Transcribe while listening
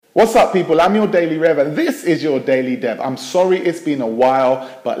What's up, people? I'm your Daily Rev, and this is your Daily Dev. I'm sorry it's been a while,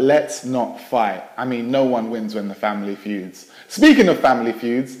 but let's not fight. I mean, no one wins when the family feuds. Speaking of family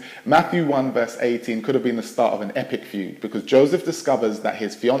feuds, Matthew 1 verse 18 could have been the start of an epic feud because Joseph discovers that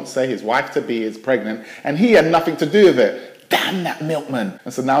his fiancée, his wife-to-be, is pregnant, and he had nothing to do with it. Damn that milkman.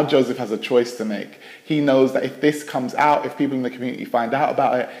 And so now Joseph has a choice to make. He knows that if this comes out, if people in the community find out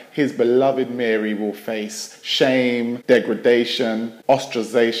about it, his beloved Mary will face shame, degradation,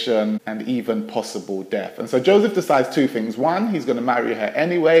 ostracization, and even possible death. And so Joseph decides two things. One, he's going to marry her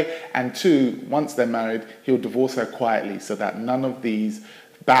anyway. And two, once they're married, he'll divorce her quietly so that none of these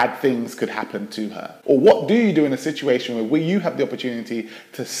bad things could happen to her. Or what do you do in a situation where you have the opportunity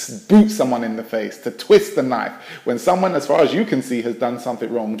to boot someone in the face, to twist the knife, when someone, as far as you can see, has done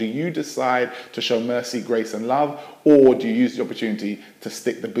something wrong? Do you decide to show mercy, grace, and love, or do you use the opportunity to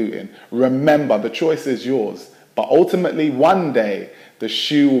stick the boot in? Remember, the choice is yours. But ultimately, one day, the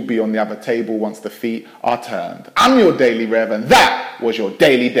shoe will be on the other table once the feet are turned. I'm your Daily Rev, and that was your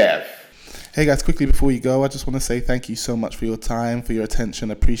Daily Dev. Hey guys, quickly before you go, I just want to say thank you so much for your time, for your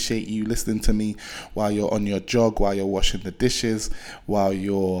attention. Appreciate you listening to me while you're on your jog, while you're washing the dishes, while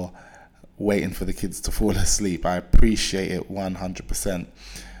you're waiting for the kids to fall asleep. I appreciate it 100%.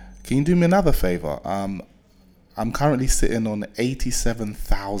 Can you do me another favor? I'm currently sitting on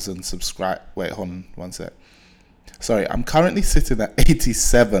 87,000 subscribers. Wait, hold on one sec. Sorry, I'm currently sitting at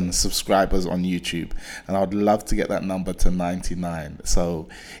 87 subscribers on YouTube, and I would love to get that number to 99. So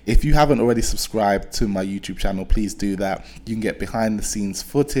if you haven't already subscribed to my YouTube channel, please do that. You can get behind the scenes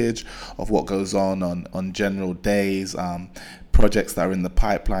footage of what goes on general days, projects that are in the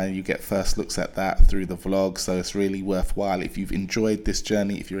pipeline. You get first looks at that through the vlog, so it's really worthwhile. If you've enjoyed this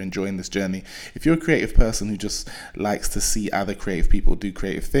journey, if you're enjoying this journey, if you're a creative person who just likes to see other creative people do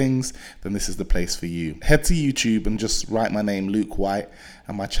creative things, then this is the place for you. Head to YouTube and just write my name, Luke White,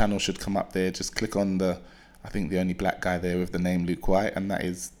 and my channel should come up there. Just click on the only black guy there with the name Luke White, and that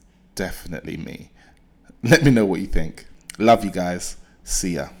is definitely me. Let me know what you think. Love you guys.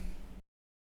 See ya.